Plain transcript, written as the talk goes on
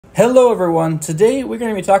Hello everyone, today we're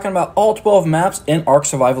going to be talking about all 12 maps in Ark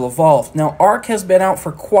Survival Evolved. Now Ark has been out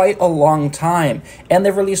for quite a long time, and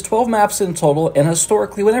they've released 12 maps in total, and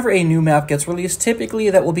historically whenever a new map gets released, typically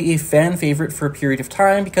that will be a fan favorite for a period of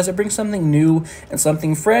time because it brings something new and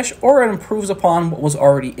something fresh, or it improves upon what was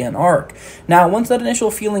already in Ark. Now once that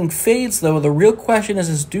initial feeling fades though, the real question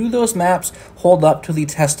is do those maps hold up to the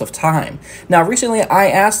test of time? Now recently I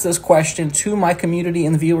asked this question to my community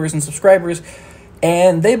and viewers and subscribers,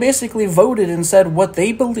 and they basically voted and said what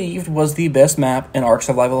they believed was the best map in Ark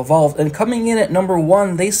Survival Evolved. And coming in at number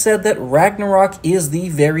 1, they said that Ragnorak is the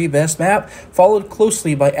very best map, followed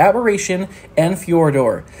closely by Aberration and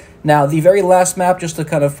Fjordour. Now, the very last map, just to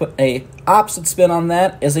kind of put a opposite spin on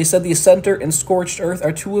that, is they said the Center and Scorched Earth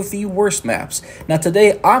are two of the worst maps. Now,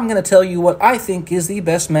 today, I'm going to tell you what I think is the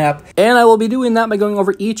best map, and I will be doing that by going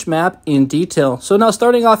over each map in detail. So now,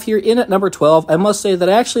 starting off here in at number 12, I must say that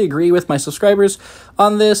I actually agree with my subscribers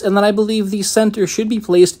on this, and that I believe the Center should be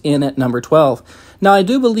placed in at number 12. Now, I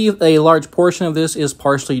do believe a large portion of this is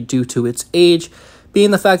partially due to its age,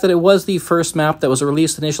 being the fact that it was the first map that was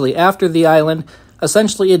released initially after the island.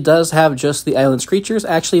 Essentially, it does have just the island's creatures,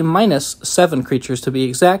 actually minus 7 creatures to be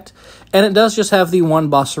exact, and it does just have the one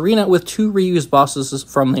boss arena with 2 reused bosses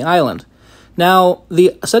from the island. Now,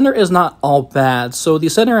 the Center is not all bad, so the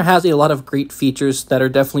Center has a lot of great features that are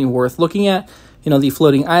definitely worth looking at. You know, the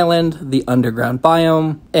floating island, the underground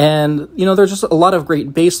biome, and, you know, there's just a lot of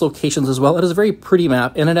great base locations as well. It is a very pretty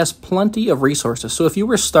map, and it has plenty of resources. So if you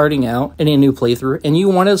were starting out in a new playthrough, and you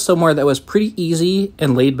wanted somewhere that was pretty easy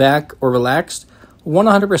and laid back or relaxed,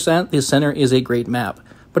 100% the Center is a great map.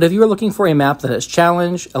 But if you are looking for a map that has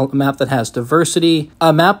challenge, a map that has diversity,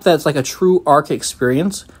 a map that's like a true Ark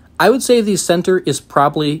experience, I would say the Center is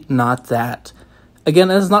probably not that.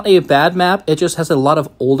 Again, it is not a bad map, it just has a lot of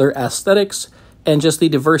older aesthetics, and just the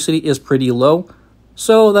diversity is pretty low.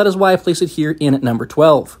 So that is why I place it here in at number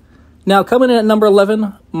 12. Now, coming in at number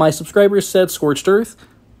 11, my subscribers said Scorched Earth,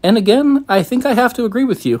 and again, I think I have to agree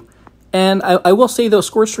with you. And I will say, though,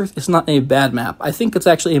 Scorched Earth is not a bad map. I think it's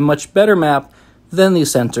actually a much better map than the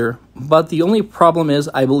Center. But the only problem is,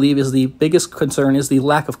 I believe, is the biggest concern is the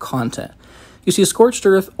lack of content. You see, Scorched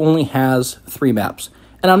Earth only has 3 maps.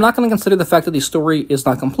 And I'm not going to consider the fact that the story is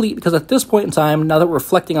not complete, because at this point in time, now that we're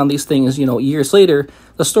reflecting on these things, you know, years later,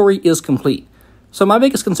 the story is complete. So my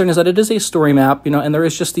biggest concern is that it is a story map, you know, and there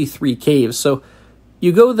is just the 3 caves. So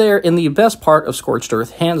you go there, in the best part of Scorched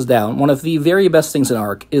Earth, hands down, one of the very best things in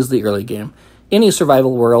Ark is the early game. Any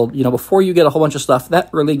survival world, you know, before you get a whole bunch of stuff, that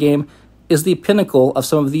early game is the pinnacle of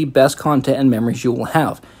some of the best content and memories you will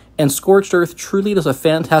have. And Scorched Earth truly does a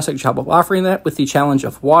fantastic job of offering that with the challenge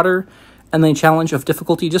of water and the challenge of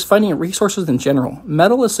difficulty, just finding resources in general.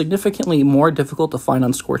 Metal is significantly more difficult to find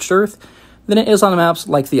on Scorched Earth than it is on maps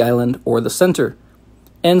like the island or the Center.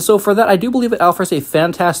 And so for that, I do believe it offers a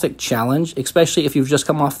fantastic challenge, especially if you've just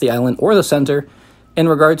come off the island or the Center, in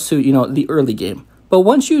regards to, you know, the early game. But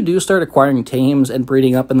once you do start acquiring tames and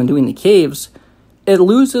breeding up and then doing the caves, it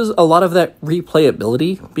loses a lot of that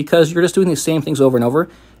replayability because you're just doing the same things over and over.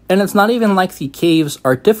 And it's not even like the caves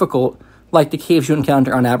are difficult like the caves you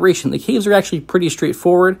encounter on Aberration. The caves are actually pretty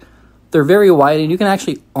straightforward. They're very wide, and you can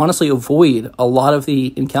actually honestly avoid a lot of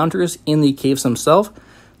the encounters in the caves themselves.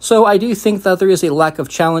 So I do think that there is a lack of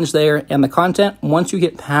challenge there and the content once you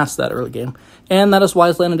get past that early game. And that is why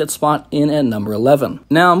it's landed its spot in at number 11.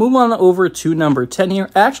 Now, move on over to number 10 here.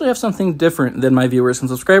 I actually have something different than my viewers and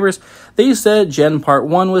subscribers. They said Gen Part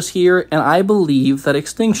 1 was here, and I believe that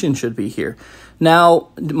Extinction should be here. Now,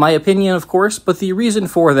 my opinion, of course, but the reason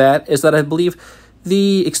for that is that I believe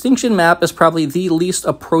the Extinction map is probably the least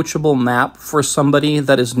approachable map for somebody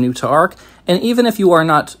that is new to Ark. And even if you are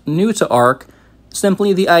not new to Ark,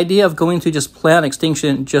 simply the idea of going to just play on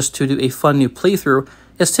Extinction just to do a fun new playthrough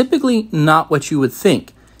is typically not what you would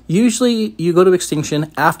think. Usually, you go to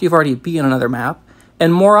Extinction after you've already beaten another map,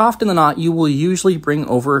 and more often than not, you will usually bring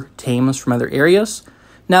over tames from other areas.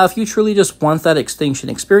 Now, if you truly just want that Extinction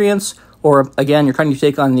experience, or again, you're trying to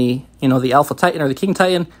take on the, you know, the Alpha Titan or the King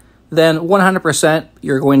Titan, then 100%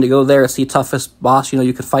 you're going to go there. It's the toughest boss, you know,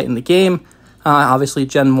 you could fight in the game. Obviously,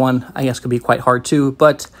 Gen 1, I guess, could be quite hard too,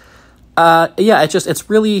 but yeah,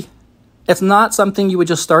 it's not something you would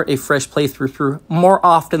just start a fresh playthrough through more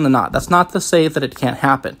often than not. That's not to say that it can't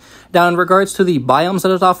happen. Now, in regards to the biomes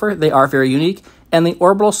that it offers, they are very unique, and the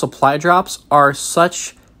orbital supply drops are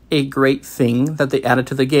such a great thing that they added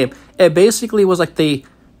to the game. It basically was like they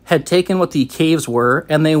had taken what the caves were,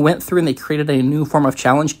 and they went through and they created a new form of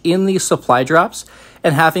challenge in these supply drops,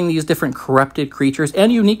 and having these different corrupted creatures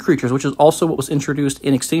and unique creatures, which is also what was introduced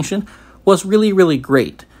in Extinction, was really, really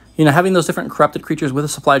great. having those different corrupted creatures with the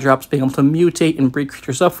supply drops, being able to mutate and breed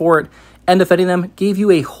creatures up for it, and defending them gave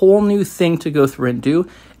you a whole new thing to go through and do.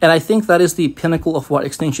 And I think that is the pinnacle of what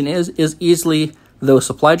Extinction is easily those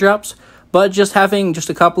supply drops. But just having just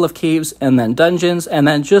a couple of caves and then dungeons and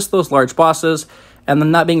then just those large bosses and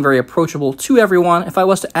then not being very approachable to everyone, if I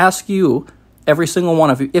was to ask you, every single one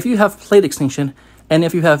of you, if you have played Extinction and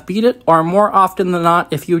if you have beat it, or more often than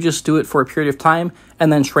not, if you just do it for a period of time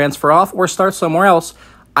and then transfer off or start somewhere else,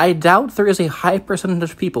 I doubt there is a high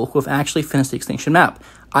percentage of people who have actually finished the Extinction map.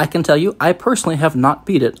 I can tell you, I personally have not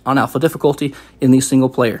beat it on alpha difficulty in the single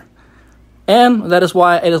player. And that is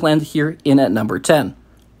why it has landed here in at number 10.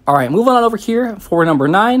 All right, moving on over here for number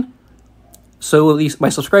 9. So my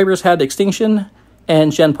subscribers had Extinction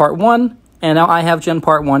and Gen Part 1, and now I have Gen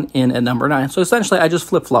Part 1 in at number 9. So essentially, I just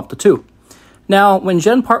flip-flopped the two. Now, when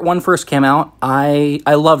Gen Part 1 first came out, I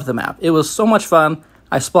loved the map. It was so much fun.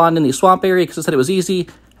 I spawned in the swamp area because I said it was easy.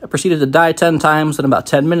 I proceeded to die 10 times in about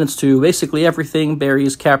 10 minutes to basically everything,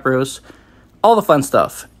 berries, capros, all the fun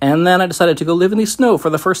stuff. And then I decided to go live in the snow for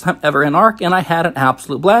the first time ever in Ark, and I had an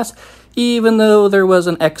absolute blast. Even though there was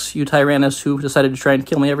an ex-Tyrannus who decided to try and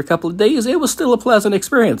kill me every couple of days, it was still a pleasant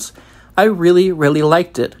experience. I really, really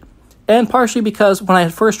liked it. And partially because when I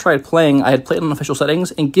had first tried playing, I had played on official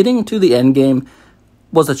settings, and getting to the end game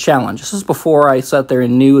was a challenge. This is before I sat there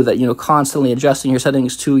and knew that, constantly adjusting your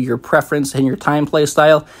settings to your preference and your time play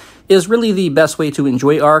style is really the best way to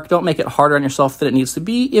enjoy Ark. Don't make it harder on yourself than it needs to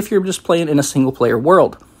be if you're just playing in a single-player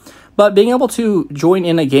world. But being able to join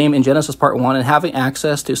in a game in Genesis Part 1 and having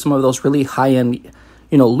access to some of those really high-end,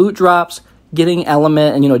 loot drops, getting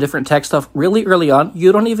element and, different tech stuff really early on,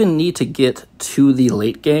 you don't even need to get to the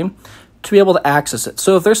late game to be able to access it.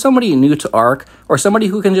 So if there's somebody new to Ark or somebody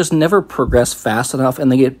who can just never progress fast enough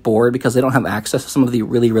and they get bored because they don't have access to some of the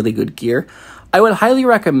really, really good gear, I would highly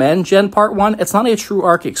recommend Gen Part 1. It's not a true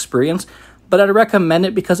Ark experience, but I'd recommend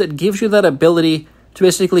it because it gives you that ability to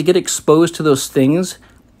basically get exposed to those things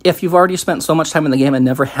if you've already spent so much time in the game and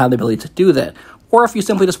never had the ability to do that. Or if you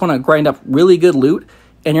simply just want to grind up really good loot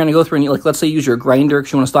and you're going to go through and, let's say, use your grinder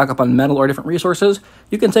because you want to stock up on metal or different resources,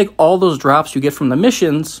 you can take all those drops you get from the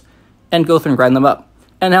missions and go through and grind them up.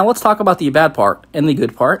 And now let's talk about the bad part and the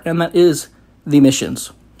good part, and that is the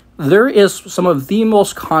missions. There is some of the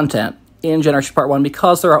most content in Generation Part 1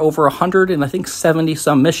 because there are over 100 and I think 70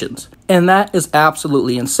 some missions. And that is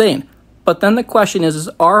absolutely insane. But then the question is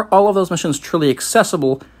are all of those missions truly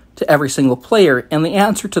accessible to every single player? And the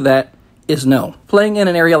answer to that is no. Playing in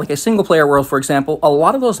an area like a single-player world, for example, a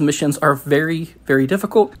lot of those missions are very, very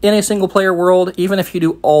difficult. In a single-player world, even if you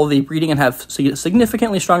do all the breeding and have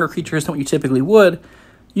significantly stronger creatures than what you typically would,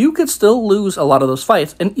 you could still lose a lot of those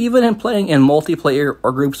fights. And even in playing in multiplayer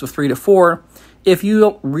or groups of 3 to 4, if you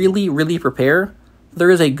don't really, really prepare,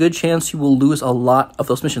 there is a good chance you will lose a lot of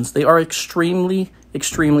those missions. They are extremely,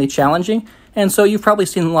 extremely challenging. And so you've probably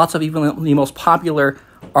seen lots of even the most popular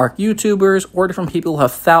Ark YouTubers or different people who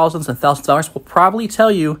have thousands and thousands of dollars will probably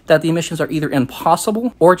tell you that the missions are either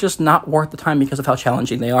impossible or just not worth the time because of how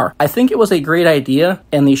challenging they are. I think it was a great idea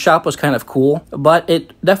and the shop was kind of cool, but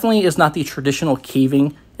it definitely is not the traditional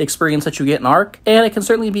caving experience that you get in Ark, and it can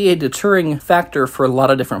certainly be a deterring factor for a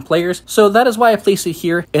lot of different players. So that is why I placed it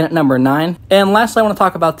here in at number 9. And lastly, I want to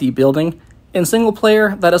talk about the building. In single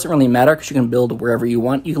player, that doesn't really matter because you can build wherever you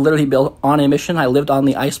want. You can literally build on a mission. I lived on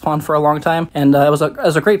the ice pond for a long time, and it was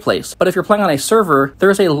a great place. But if you're playing on a server,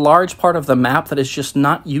 there's a large part of the map that is just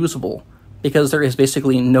not usable because there is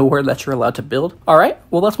basically nowhere that you're allowed to build. All right,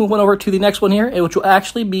 well, let's move on over to the next one here, which will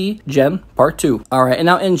actually be Gen Part 2. All right, and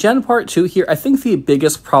now in Gen Part 2 here, I think the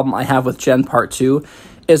biggest problem I have with Gen Part 2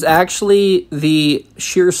 is actually the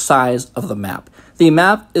sheer size of the map. The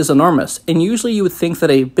map is enormous, and usually you would think that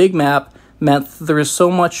a big map meant there is so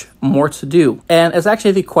much more to do. And it's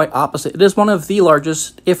actually the quite opposite. It is one of the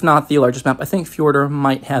largest, if not the largest map. I think Fjordour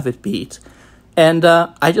might have it beat. And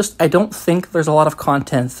I don't think there's a lot of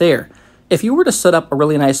content there. If you were to set up a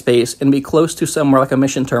really nice base and be close to somewhere like a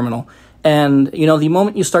mission terminal, and, the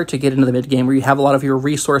moment you start to get into the mid-game where you have a lot of your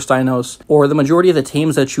resource dinos or the majority of the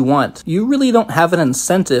tames that you want, you really don't have an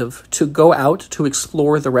incentive to go out to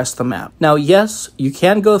explore the rest of the map. Now, yes, you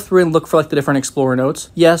can go through and look for the different explorer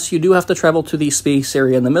notes. Yes, you do have to travel to the space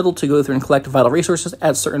area in the middle to go through and collect vital resources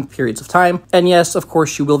at certain periods of time. And yes, of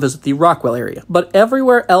course, you will visit the Rockwell area. But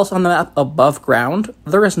everywhere else on the map above ground,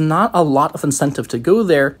 there is not a lot of incentive to go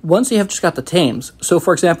there once you have just got the tames. So,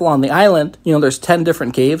 for example, on the island, there's 10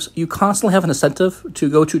 different caves. You constantly have an incentive to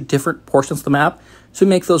go to different portions of the map to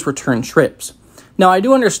make those return trips. Now, I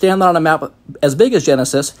do understand that on a map as big as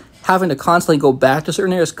Genesis, having to constantly go back to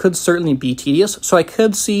certain areas could certainly be tedious, so I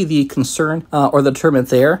could see the concern or the deterrent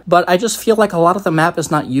there, but I just feel like a lot of the map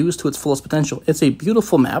is not used to its fullest potential. It's a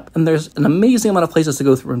beautiful map, and there's an amazing amount of places to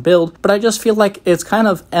go through and build, but I just feel like it's kind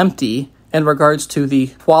of empty in regards to the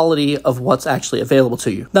quality of what's actually available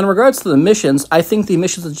to you. Then in regards to the missions, I think the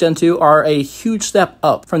missions in Gen 2 are a huge step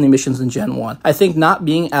up from the missions in Gen 1. I think not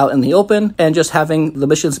being out in the open and just having the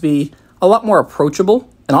missions be a lot more approachable,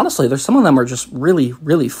 and honestly, there's some of them are just really,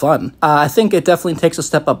 really fun. I think it definitely takes a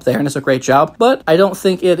step up there, and it's a great job, but I don't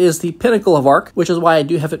think it is the pinnacle of Ark, which is why I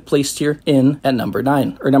do have it placed here at number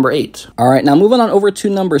 9, or number 8. All right, now moving on over to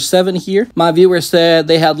number 7 here. My viewer said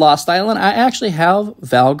they had Lost Island. I actually have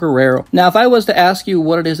valguero. Now, if I was to ask you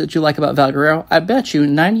what it is that you like about valguero, I bet you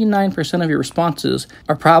 99% of your responses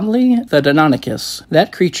are probably the Deinonychus.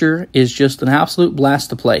 That creature is just an absolute blast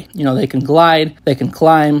to play. You know, they can glide, they can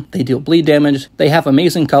climb, they deal bleed damage, they have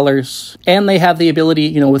amazing colors, and they have the ability,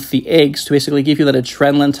 you know, with the eggs to basically give you that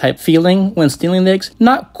adrenaline type feeling when stealing the eggs.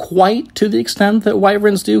 Not quite to the extent that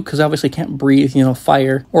wyverns do, because obviously can't breathe, you know,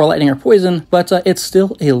 fire or lightning or poison, but it's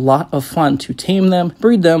still a lot of fun to tame them,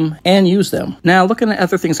 breed them, and use them. Now, looking at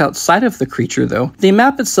other things outside of the creature, though, the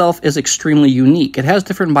map itself is extremely unique. It has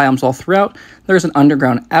different biomes all throughout. There's an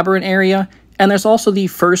underground aberrant area, and there's also the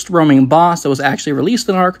first roaming boss that was actually released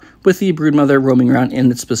in Ark, with the broodmother roaming around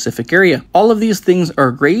in its specific area. All of these things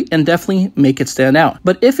are great and definitely make it stand out.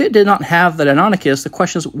 But if it did not have the Deinonychus, the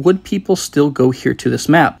question is, would people still go here to this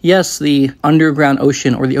map? Yes, the underground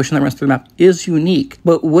ocean, or the ocean that runs through the map, is unique,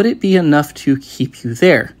 but would it be enough to keep you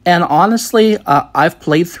there? And honestly, I've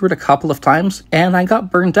played through it a couple of times, and I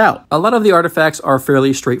got burnt out. A lot of the artifacts are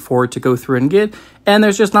fairly straightforward to go through and get, and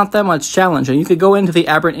there's just not that much challenge. And you could go into the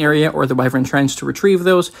aberrant area or the wyvern trench to retrieve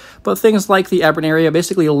those, but things like the aberrant area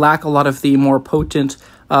basically lack a lot of the more potent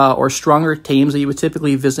or stronger tames that you would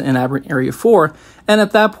typically visit an aberrant area for. And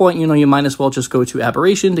at that point, you know, you might as well just go to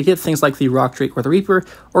Aberration to get things like the Rock Drake or the Reaper,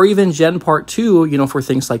 or even Gen Part 2, you know, for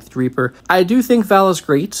things like the Reaper. I do think Val is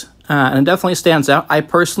great, and it definitely stands out.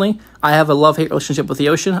 I have a love-hate relationship with the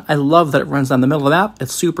ocean. I love that it runs down the middle of the map.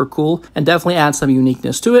 It's super cool and definitely adds some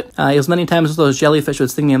uniqueness to it. As many times as those jellyfish would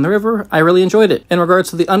sting me in the river, I really enjoyed it. In regards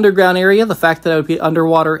to the underground area, the fact that I would be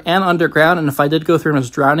underwater and underground, and if I did go through and was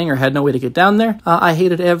drowning or had no way to get down there, I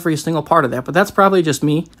hated every single part of that. But that's probably just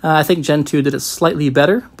me. I think Gen 2 did it slightly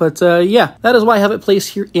better. But yeah, that is why I have it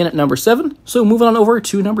placed here in at number 7. So moving on over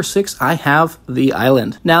to number 6, I have the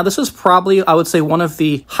island. Now, this is probably, I would say, one of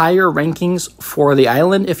the higher rankings for the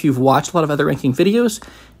island if you've watched a lot of other ranking videos,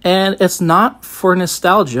 and it's not for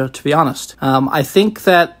nostalgia, to be honest. I think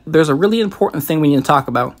that there's a really important thing we need to talk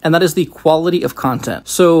about, and that is the quality of content.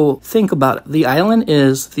 So think about it. The island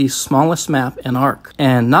is the smallest map in Ark,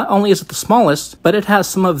 and not only is it the smallest, but it has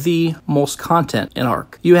some of the most content in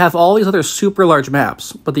Ark. You have all these other super large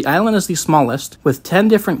maps, but the island is the smallest, with 10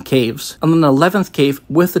 different caves, and then the 11th cave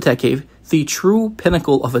with the tech cave, the true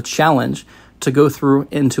pinnacle of a challenge to go through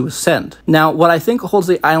and to ascend. Now, what I think holds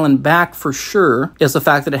the island back for sure is the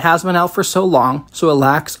fact that it has been out for so long, so it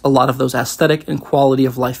lacks a lot of those aesthetic and quality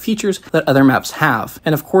of life features that other maps have.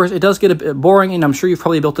 And of course, it does get a bit boring, and I'm sure you've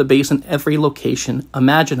probably built a base in every location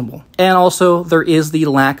imaginable. And also, there is the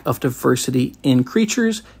lack of diversity in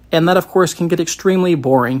creatures, and that, of course, can get extremely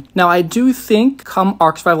boring. Now, I do think come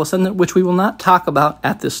Ark Survival Ascended, which we will not talk about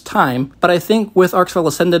at this time, but I think with Ark Survival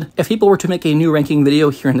Ascended, if people were to make a new ranking video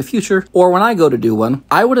here in the future, or when I go to do one,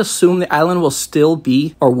 I would assume the island will still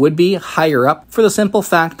be, or would be, higher up for the simple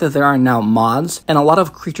fact that there are now mods, and a lot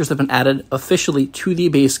of creatures have been added officially to the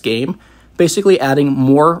base game, basically adding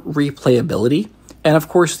more replayability. And of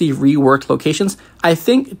course, the reworked locations, I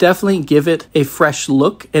think definitely give it a fresh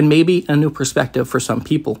look and maybe a new perspective for some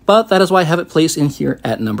people. But that is why I have it placed in here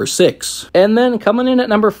at number 6. And then coming in at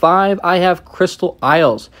number 5, I have Crystal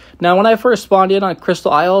Isles. Now, when I first spawned in on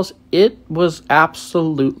Crystal Isles, it was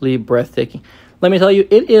absolutely breathtaking. Let me tell you,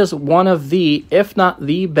 it is one of the, if not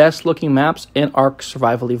the best looking maps in Ark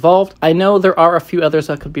Survival Evolved. I know there are a few others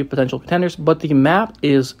that could be potential contenders, but the map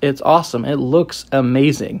it's awesome. It looks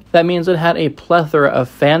amazing. That means it had a plethora of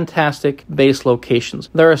fantastic base locations.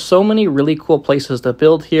 There are so many really cool places to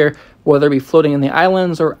build here, whether it be floating in the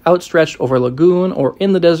islands or outstretched over a lagoon or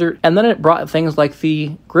in the desert. And then it brought things like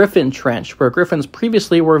the Griffin Trench, where griffins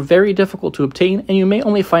previously were very difficult to obtain, and you may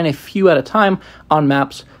only find a few at a time on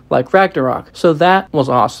maps like ragnorak. So that was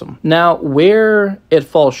awesome. Now, where it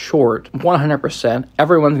falls short, 100%,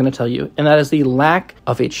 everyone's going to tell you, and that is the lack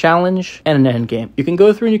of a challenge and an end game. You can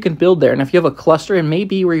go through and you can build there, and if you have a cluster, it may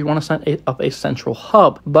be where you want to set up a central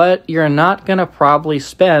hub, but you're not going to probably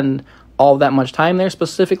spend all that much time there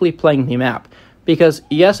specifically playing the map. Because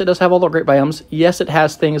yes, it does have all the great biomes. Yes, it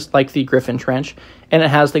has things like the Griffin Trench, and it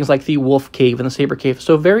has things like the Wolf Cave and the Saber Cave.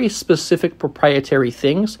 So very specific proprietary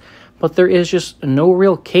things, but there is just no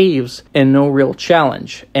real caves and no real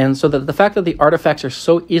challenge. And so the fact that the artifacts are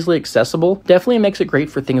so easily accessible definitely makes it great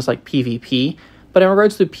for things like PvP. But in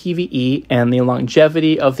regards to PvE and the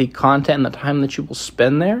longevity of the content and the time that you will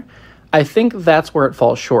spend there, I think that's where it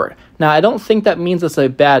falls short. Now, I don't think that means it's a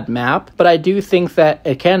bad map, but I do think that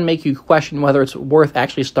it can make you question whether it's worth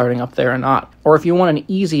actually starting up there or not. Or if you want an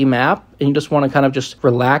easy map and you just want to kind of just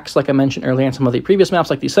relax, like I mentioned earlier in some of the previous maps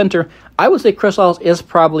like the Center, I would say Crystal Isles is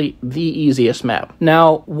probably the easiest map.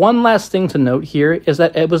 Now, one last thing to note here is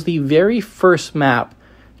that it was the very first map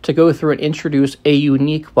to go through and introduce a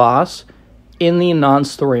unique boss in the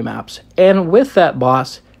non-story maps. And with that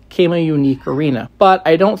boss came a unique arena. But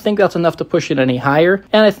I don't think that's enough to push it any higher,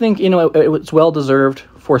 and I think, it's well-deserved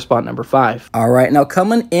for spot number 5. All right, now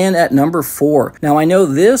coming in at number 4. Now, I know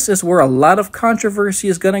this is where a lot of controversy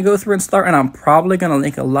is going to go through and start, and I'm probably going to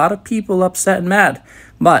make a lot of people upset and mad,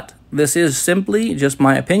 but this is simply just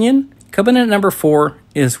my opinion. Coming in at number 4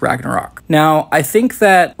 is Ragnorak. Now, I think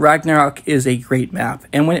that Ragnorak is a great map,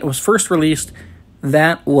 and when it was first released,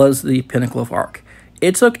 that was the pinnacle of Ark.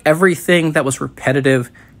 It took everything that was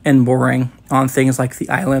repetitive and boring on things like the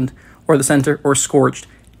Island or the Center or Scorched,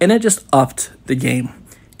 and it just upped the game.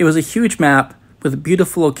 It was a huge map with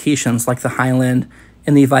beautiful locations like the Highland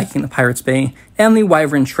and the Viking, the Pirates Bay, and the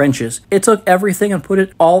Wyvern Trenches. It took everything and put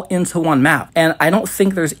it all into one map. And I don't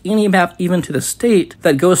think there's any map, even to the state,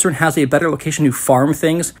 that goes through and has a better location to farm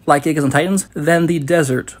things like Gigas and Titans than the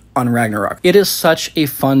desert on Ragnorak. It is such a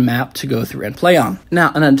fun map to go through and play on.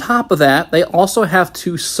 Now, and on top of that, they also have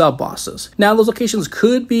 2 sub-bosses. Now, those locations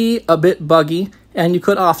could be a bit buggy, and you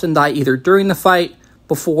could often die either during the fight,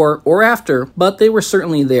 before, or after, but they were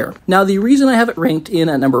certainly there. Now, the reason I have it ranked in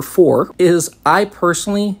at number 4 is I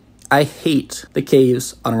hate the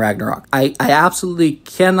caves on Ragnorak. I absolutely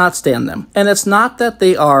cannot stand them. And it's not that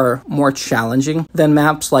they are more challenging than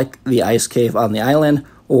maps like the Ice Cave on the Island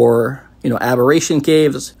or Aberration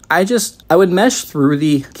caves. I would mesh through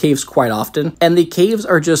the caves quite often, and the caves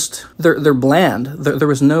are just, they're bland. There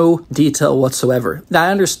was no detail whatsoever. Now,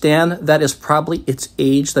 I understand that is probably its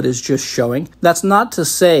age that is just showing. That's not to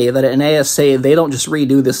say that in ASA, they don't just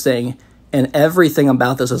redo this thing and everything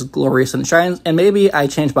about this is glorious and shines, and maybe I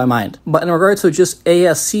changed my mind. But in regards to just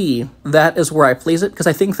ASC, that is where I place it, because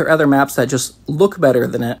I think there are other maps that just look better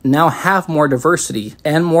than it, now have more diversity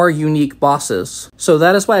and more unique bosses. So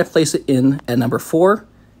that is why I place it in at number 4,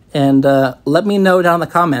 and let me know down in the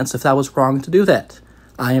comments if that was wrong to do that.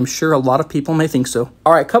 I am sure a lot of people may think so.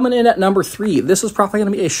 All right, coming in at number 3, this is probably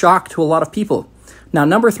going to be a shock to a lot of people. Now,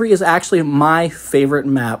 number 3 is actually my favorite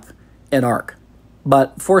map in Ark.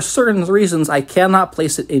 But for certain reasons, I cannot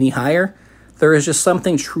place it any higher. There is just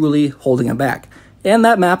something truly holding it back. And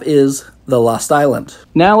that map is the Lost Island.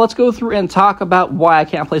 Now let's go through and talk about why I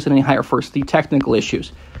can't place it any higher first, the technical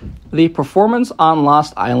issues. The performance on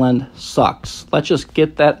Lost Island sucks. Let's just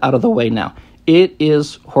get that out of the way now. It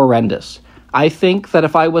is horrendous. I think that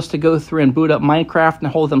if I was to go through and boot up Minecraft and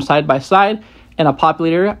hold them side by side in a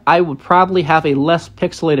populated area, I would probably have a less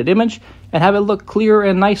pixelated image and have it look clearer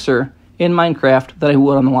and nicer in Minecraft than I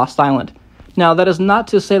would on the Lost Island. Now, that is not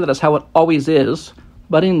to say that is how it always is,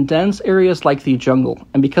 but in dense areas like the jungle,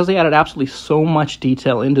 and because they added absolutely so much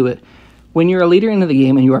detail into it, when you're a leader into the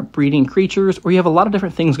game and you are breeding creatures, or you have a lot of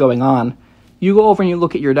different things going on, you go over and you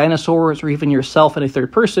look at your dinosaurs, or even yourself in a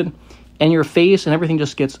third person, and your face and everything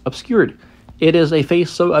just gets obscured. It is a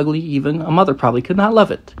face so ugly, even a mother probably could not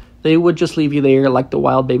love it. They would just leave you there like the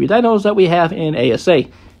wild baby dinos that we have in ASA.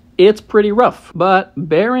 It's pretty rough, but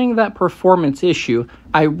bearing that performance issue,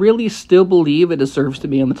 I really still believe it deserves to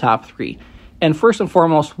be in the top 3. And first and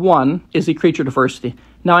foremost, one is the creature diversity.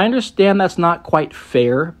 Now, I understand that's not quite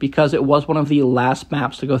fair because it was one of the last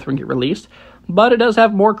maps to go through and get released, but it does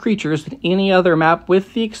have more creatures than any other map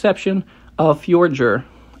with the exception of fjordour.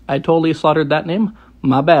 I totally slaughtered that name,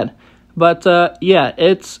 my bad. But yeah,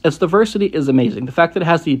 its diversity is amazing. The fact that it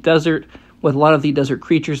has the desert with a lot of the desert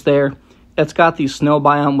creatures there, it's got the snow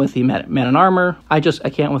biome with the man in armor. I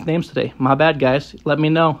can't with names today. My bad, guys. Let me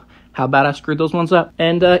know how bad I screwed those ones up.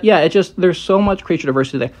 And yeah, there's so much creature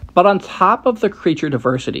diversity there. But on top of the creature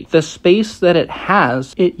diversity, the space that it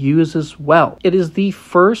has, it uses well. It is the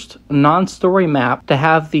first non-story map to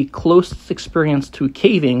have the closest experience to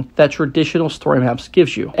caving that traditional story maps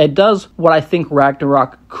gives you. It does what I think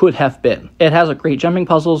Ragnorak could have been. It has a great jumping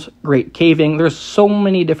puzzles, great caving. There's so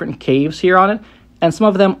many different caves here on it, and some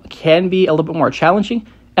of them can be a little bit more challenging,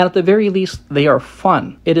 and at the very least, they are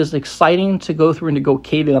fun. It is exciting to go through and to go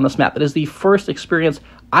caving on this map. It is the first experience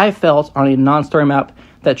I felt on a non-story map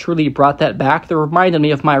that truly brought that back, that reminded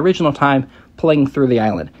me of my original time playing through the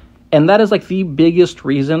island. And that is like the biggest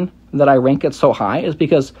reason that I rank it so high, is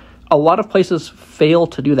because a lot of places fail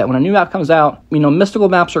to do that. When a new map comes out, you know, mystical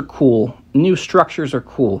maps are cool, new structures are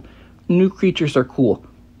cool, new creatures are cool.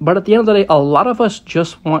 But at the end of the day, a lot of us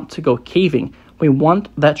just want to go caving. We want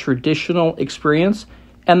that traditional experience,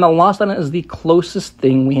 and the Lost Island is the closest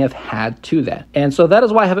thing we have had to that. And so that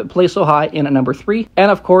is why I have it placed so high in at number 3. And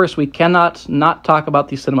of course, we cannot not talk about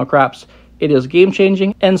the cinema craps. It is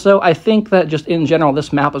game-changing, and so I think that just in general,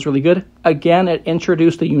 this map is really good. Again, it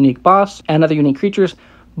introduced a unique boss and other unique creatures,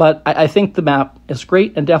 but I think the map is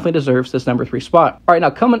great and definitely deserves this number 3 spot. All right, now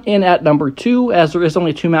coming in at number 2, as there is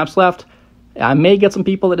only 2 maps left, I may get some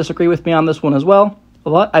people that disagree with me on this one as well,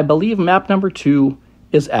 but I believe map number 2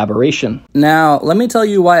 is Aberration. Now, let me tell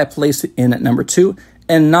you why I placed it in at number 2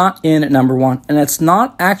 and not in at number 1. And it's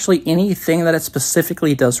not actually anything that it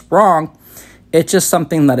specifically does wrong, it's just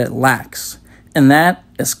something that it lacks, and that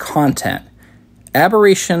is content.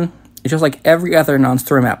 Aberration is just like every other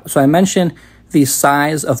non-story map. So I mentioned the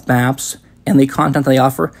size of maps and the content they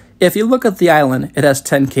offer. If you look at the island, it has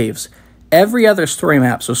 10 caves. Every other story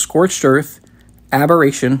map, so Scorched Earth,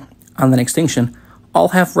 Aberration, and then Extinction, all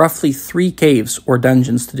have roughly 3 caves or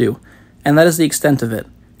dungeons to do, and that is the extent of it.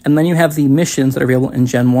 And then you have the missions that are available in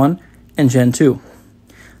Gen 1 and Gen 2.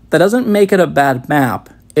 That doesn't make it a bad map,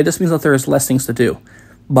 it just means that there is less things to do.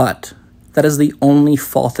 But that is the only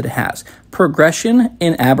fault that it has. Progression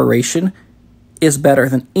in Aberration is better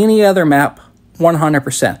than any other map,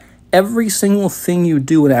 100%. Every single thing you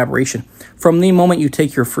do in Aberration, from the moment you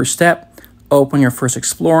take your first step, open your first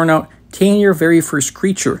explorer note, tame your very first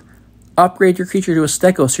creature, upgrade your creature to a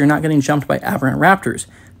stego so you're not getting jumped by aberrant raptors,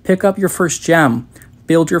 pick up your first gem,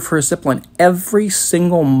 build your first zipline, every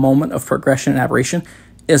single moment of progression in Aberration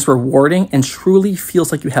is rewarding and truly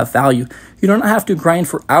feels like you have value. You don't have to grind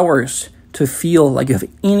for hours to feel like you have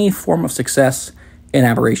any form of success in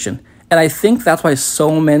Aberration. And I think that's why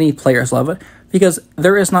so many players love it, because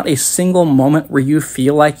there is not a single moment where you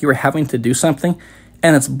feel like you're having to do something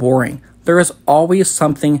and it's boring. There is always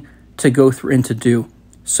something to go through and to do.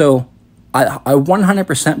 So I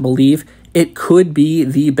 100% believe it could be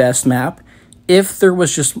the best map if there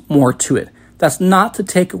was just more to it. That's not to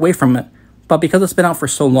take away from it, but because it's been out for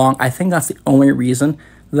so long, I think that's the only reason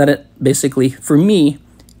that it basically, for me,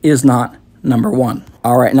 is not number 1.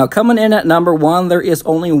 All right, now coming in at number 1, there is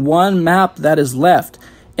only one map that is left,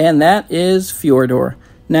 and that is Fjordour.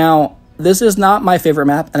 Now, this is not my favorite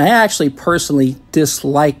map, and I actually personally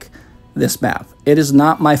dislike this map. It is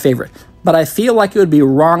not my favorite, but I feel like it would be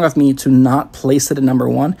wrong of me to not place it at number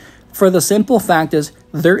 1, for the simple fact is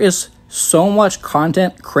there is so much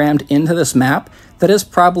content crammed into this map that is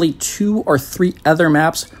probably 2 or 3 other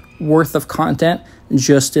maps worth of content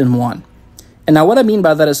just in one. And now what I mean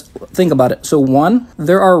by that is, think about it. So 1,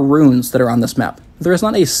 there are runes that are on this map. There is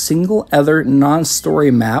not a single other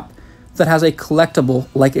non-story map that has a collectible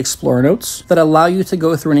like Explorer Notes that allow you to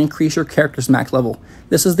go through and increase your character's max level.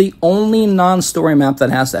 This is the only non-story map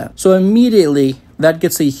that has that. So immediately, that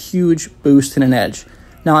gets a huge boost and an edge.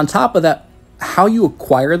 Now on top of that, how you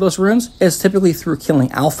acquire those runes is typically through killing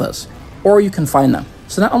alphas, or you can find them.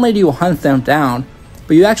 So not only do you hunt them down,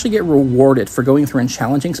 but you actually get rewarded for going through and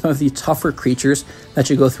challenging some of the tougher creatures that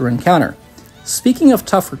you go through and encounter. Speaking of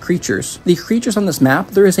tougher creatures, the creatures on this map,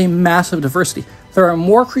 there is a massive diversity. There are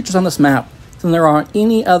more creatures on this map than there are on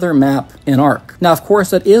any other map in Ark. Now, of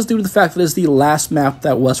course, that is due to the fact that it is the last map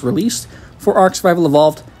that was released for Ark Survival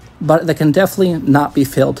Evolved, but that can definitely not be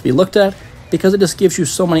failed to be looked at because it just gives you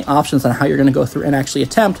so many options on how you're going to go through and actually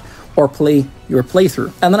attempt or play your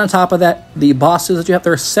playthrough. And then on top of that, the bosses that you have,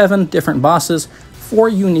 there are 7 different bosses, 4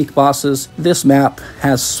 unique bosses. This map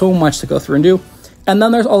has so much to go through and do. And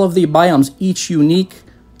then there's all of the biomes, each unique,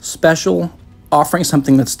 special, offering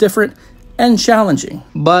something that's different and challenging.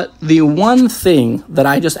 But the one thing that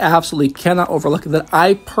I just absolutely cannot overlook, that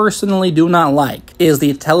I personally do not like, is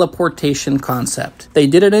the teleportation concept. They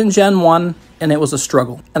did it in Gen 1, and it was a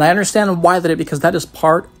struggle. And I understand why they did it, because that is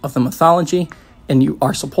part of the mythology, and you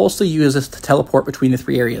are supposed to use this to teleport between the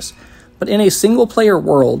 3 areas. But in a single-player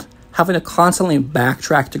world, having to constantly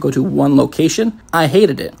backtrack to go to one location, I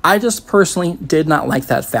hated it. I just personally did not like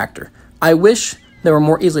that factor. I wish they were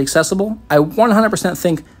more easily accessible. I 100%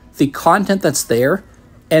 think the content that's there,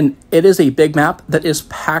 and it is a big map that is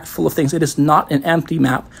packed full of things. It is not an empty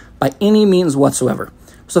map by any means whatsoever.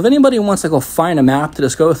 So if anybody wants to go find a map to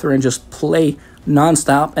just go through and just play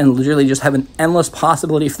nonstop and literally just have an endless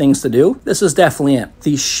possibility of things to do, this is definitely it.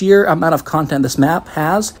 The sheer amount of content this map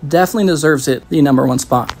has definitely deserves it the #1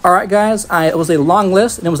 spot. Alright guys, it was a long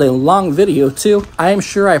list and it was a long video too. I am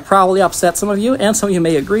sure I probably upset some of you and some of you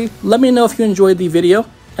may agree. Let me know if you enjoyed the video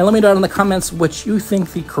and let me know in the comments what you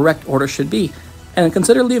think the correct order should be. And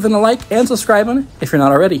consider leaving a like and subscribing if you're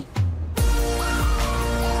not already.